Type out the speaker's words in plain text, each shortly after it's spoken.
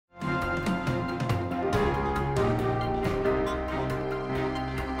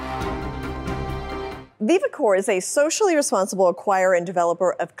Vivakor is a socially responsible acquirer and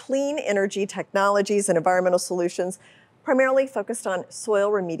developer of clean energy technologies and environmental solutions, primarily focused on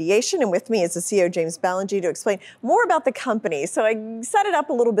soil remediation. And with me is the CEO, James Ballingy, to explain more about the company. So I set it up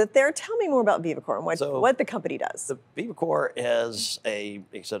a little bit there. Tell me more about Vivakor and what the company does. The Vivakor is as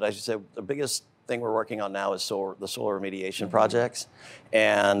you said, the biggest thing we're working on now is the soil remediation projects.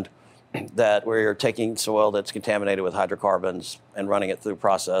 And that we're taking soil that's contaminated with hydrocarbons and running it through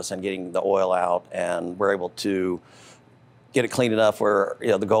process and getting the oil out, and we're able to get it clean enough where,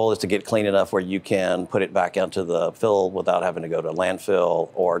 the goal is to get clean enough where you can put it back into the fill without having to go to landfill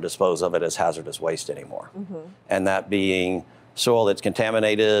or dispose of it as hazardous waste anymore. And that being soil that's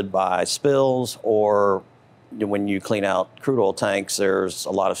contaminated by spills, or when you clean out crude oil tanks, there's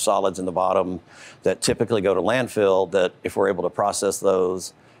a lot of solids in the bottom that typically go to landfill, that if we're able to process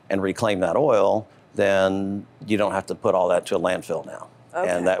those and reclaim that oil, then you don't have to put all that to a landfill now. Okay.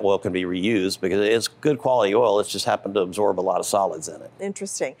 And that oil can be reused because it's good quality oil. It's just happened to absorb a lot of solids in it.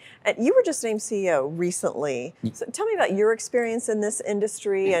 Interesting. And you were just named CEO recently. So tell me about your experience in this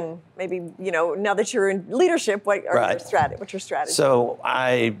industry, and maybe, now that you're in leadership, what's your strategy? So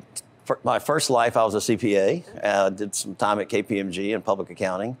for my first life, I was a CPA. Did some time at KPMG in public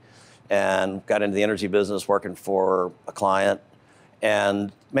accounting, and got into the energy business working for a client,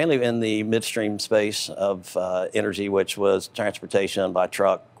 and mainly in the midstream space of energy, which was transportation by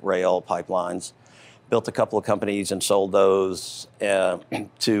truck, rail, pipelines. Built a couple of companies and sold those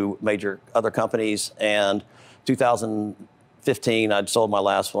to major other companies. And 2015, I'd sold my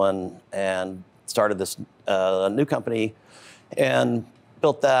last one and started this new company, and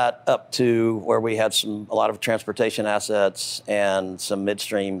built that up to where we had a lot of transportation assets and some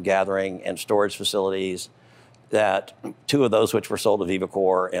midstream gathering and storage facilities, that two of those which were sold to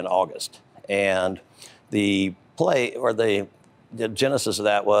Vivakor in August. And the genesis of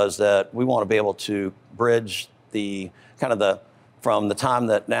that was that we want to be able to bridge from the time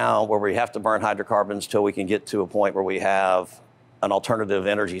that now where we have to burn hydrocarbons till we can get to a point where we have an alternative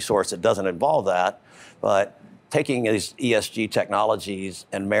energy source that doesn't involve that, but taking these ESG technologies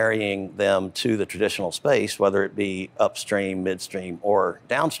and marrying them to the traditional space, whether it be upstream, midstream, or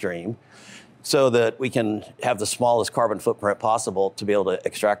downstream, so that we can have the smallest carbon footprint possible to be able to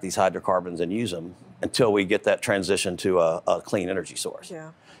extract these hydrocarbons and use them until we get that transition to a clean energy source.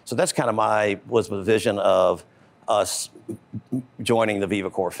 Yeah. So that's kind of was the vision of us joining the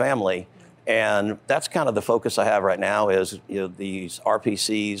Vivakor family. And that's kind of the focus I have right now is these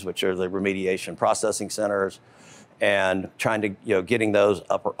RPCs, which are the remediation processing centers, and trying to getting those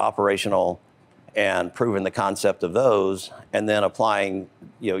operational and proving the concept of those, and then applying,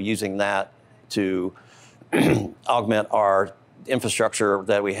 using that to augment our infrastructure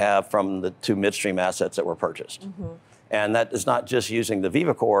that we have from the two midstream assets that were purchased. And that is not just using the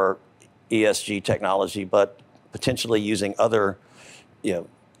Vivakor ESG technology, but potentially using other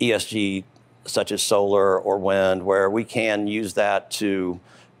ESG such as solar or wind, where we can use that to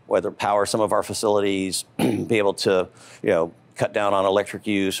whether power some of our facilities, be able to cut down on electric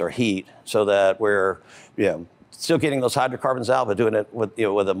use or heat, so that we're still getting those hydrocarbons out, but doing it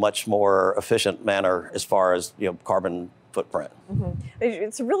with a much more efficient manner as far as carbon footprint.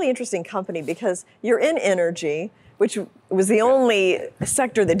 It's a really interesting company because you're in energy, which was the only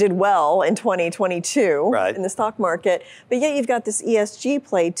sector that did well in 2022 in the stock market. But yet you've got this ESG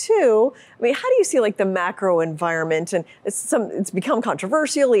play too. I mean, how do you see the macro environment? And it's become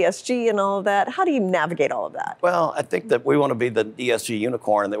controversial, ESG and all of that. How do you navigate all of that? Well, I think that we want to be the ESG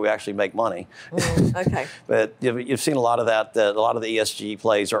unicorn, that we actually make money. Okay. But you've seen a lot of that a lot of the ESG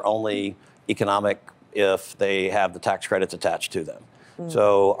plays are only economic if they have the tax credits attached to them.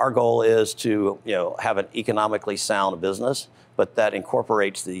 So our goal is to have an economically sound business, but that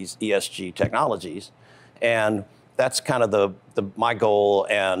incorporates these ESG technologies, and that's kind of my goal,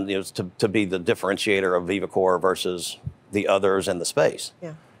 and to be the differentiator of Vivakor versus the others in the space.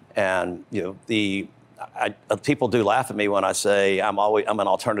 Yeah. And people do laugh at me when I say I'm an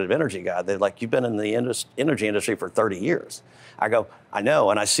alternative energy guy. They're like, "You've been in the energy industry for 30 years." I go, "I know,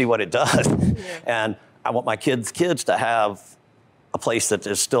 and I see what it does," and I want my kids to have a place that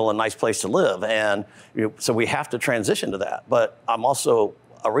is still a nice place to live. And so we have to transition to that. But I'm also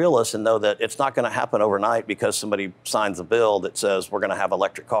a realist and know that it's not going to happen overnight because somebody signs a bill that says we're going to have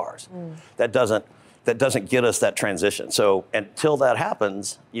electric cars. That doesn't get us that transition. So until that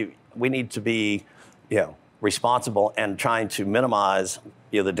happens, we need to be responsible and trying to minimize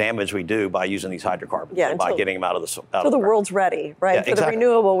the damage we do by using these hydrocarbons, by getting them out of the the world's ready, right? For the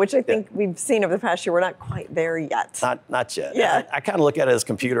renewable, which I think we've seen over the past year, we're not quite there yet. Not yet. Yeah. I kind of look at it as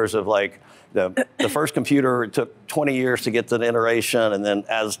computers of the first computer, it took 20 years to get to the iteration, and then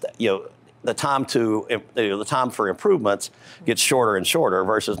as the time for improvements gets shorter and shorter,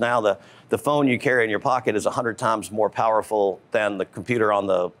 versus now the phone you carry in your pocket is 100 times more powerful than the computer on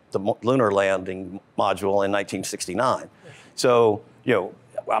the lunar landing module in 1969. So,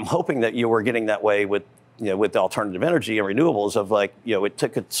 I'm hoping that you were getting that way with the alternative energy and renewables of it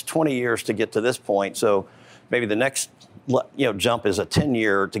took us 20 years to get to this point. So maybe the next, jump is a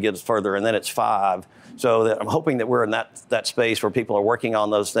 10-year to get us further, and then it's 5. So that I'm hoping that we're in that space where people are working on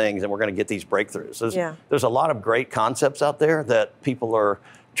those things, and we're going to get these breakthroughs. There's a lot of great concepts out there that people are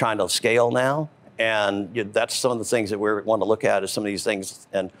trying to scale now. And that's some of the things that we want to look at, is some of these things,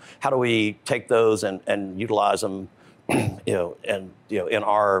 and how do we take those and utilize them, in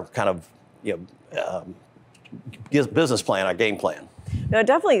our kind of, business plan, our game plan. Now, it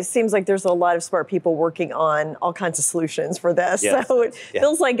definitely seems like there's a lot of smart people working on all kinds of solutions for this. Yes. So it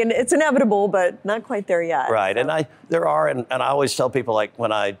feels like it's inevitable, but not quite there yet. Right, so. and there are, and I always tell people, like,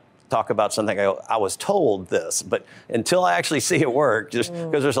 when I talk about something, I go, I was told this, but until I actually see it work, just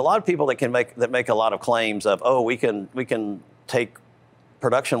because there's a lot of people that make a lot of claims of, oh, we can take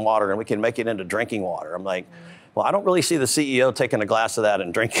production water and we can make it into drinking water. I'm like, well, I don't really see the CEO taking a glass of that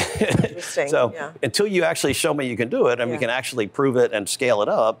and drinking it. Interesting. So until you actually show me you can do it and we can actually prove it and scale it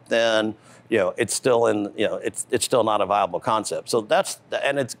up, then it's still it's still not a viable concept. So there's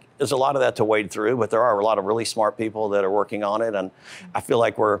a lot of that to wade through, but there are a lot of really smart people that are working on it, and I feel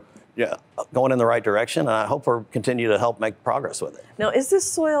like we're going in the right direction, and I hope we'll continue to help make progress with it. Now, is this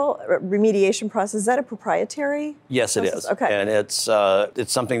soil remediation process, is that a proprietary Yes, it is. Okay. And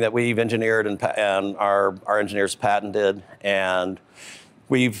it's something that we've engineered and our engineers patented, and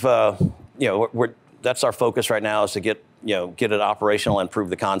we've that's our focus right now, is to get it operational and prove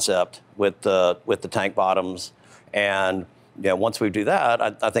the concept with the tank bottoms. And once we do that,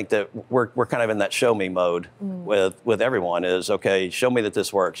 I think that we're kind of in that show me mode with everyone, is, okay, show me that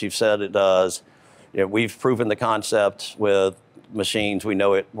this works. You've said it does. We've proven the concept with machines. We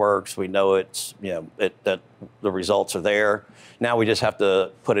know it works. We know it's, that the results are there. Now we just have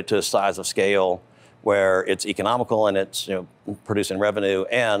to put it to a size of scale where it's economical and it's, producing revenue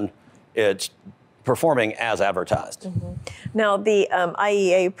and it's performing as advertised. Now, the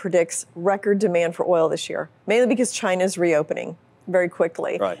IEA predicts record demand for oil this year, mainly because China's reopening very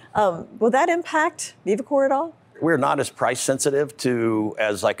quickly. Right. Will that impact Vivakor at all? We're not as price sensitive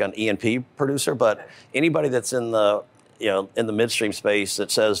as like an E&P producer, but anybody that's in the midstream space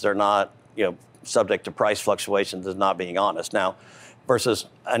that says they're not subject to price fluctuations is not being honest. Now, versus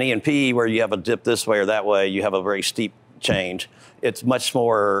an E&P where you have a dip this way or that way, you have a very steep change. It's much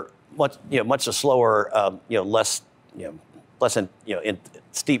slower, less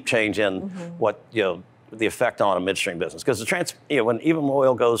steep change in what the effect on a midstream business. Because when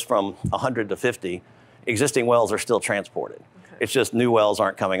oil goes from 100 to 50, existing wells are still transported. Okay. It's just new wells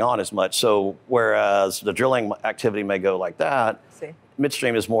aren't coming on as much. So whereas the drilling activity may go like that,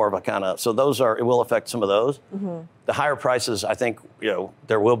 midstream is more of a kind of, so it will affect some of those. The higher prices, I think,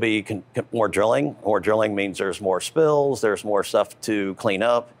 there will be more drilling. More drilling means there's more spills, there's more stuff to clean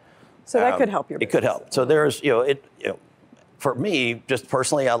up. So that could help your business. It could help. So there's, for me, just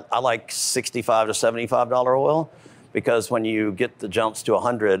personally, I like $65 to $75 oil, because when you get the jumps to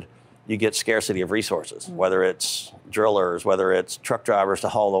 100, you get scarcity of resources, whether it's drillers, whether it's truck drivers to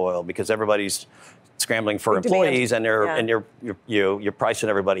haul the oil, because everybody's scrambling for employees and you're pricing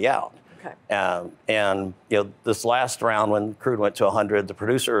everybody out. Okay. And this last round when crude went to 100, the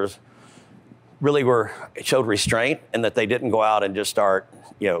producers really showed restraint in that they didn't go out and just start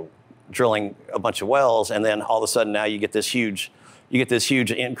drilling a bunch of wells, and then all of a sudden now you get this huge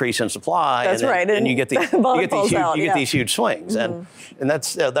increase in supply. That's right. And you get these huge swings. And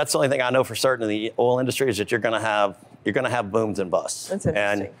that's the only thing I know for certain in the oil industry, is that you're going to have booms and busts. That's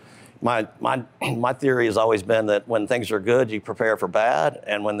interesting. And my theory has always been that when things are good, you prepare for bad,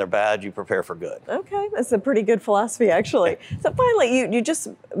 and when they're bad, you prepare for good. Okay, that's a pretty good philosophy, actually. So finally, you just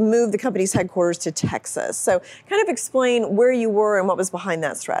moved the company's headquarters to Texas. So kind of explain where you were and what was behind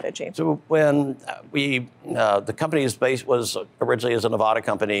that strategy. So when the company's base was originally as a Nevada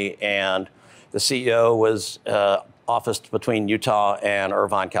company, and the CEO was officed between Utah and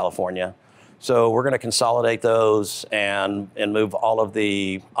Irvine, California. So we're going to consolidate those and move all of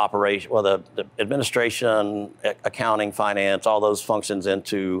the operation, the administration, accounting, finance, all those functions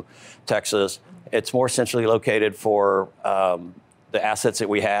into Texas. It's more centrally located for the assets that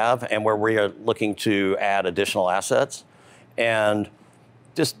we have, and where we are looking to add additional assets. And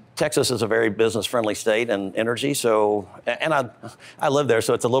just Texas is a very business-friendly state and energy. So, and I live there,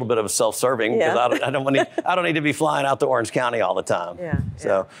 so it's a little bit of a self-serving, because I don't need to be flying out to Orange County all the time.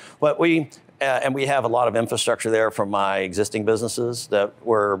 So, but And we have a lot of infrastructure there from my existing businesses that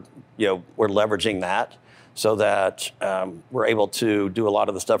we're leveraging that so that we're able to do a lot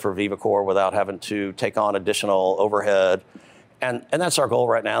of the stuff for Vivakor without having to take on additional overhead. And that's our goal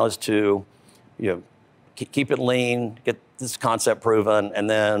right now, is to keep it lean, get this concept proven, and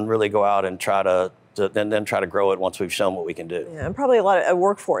then really go out and try to grow it once we've shown what we can do. Yeah, and probably a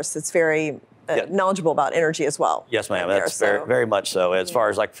workforce that's very knowledgeable about energy as well. Yes, ma'am. That's very much so. As far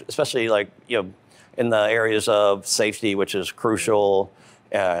as especially in the areas of safety, which is crucial.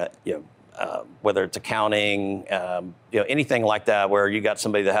 Whether it's accounting, anything like that, where you got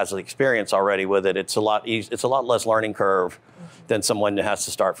somebody that has the experience already with it, it's a lot less learning curve than someone that has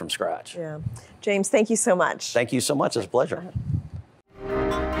to start from scratch. Yeah, James, thank you so much. Thank you so much. It's a pleasure.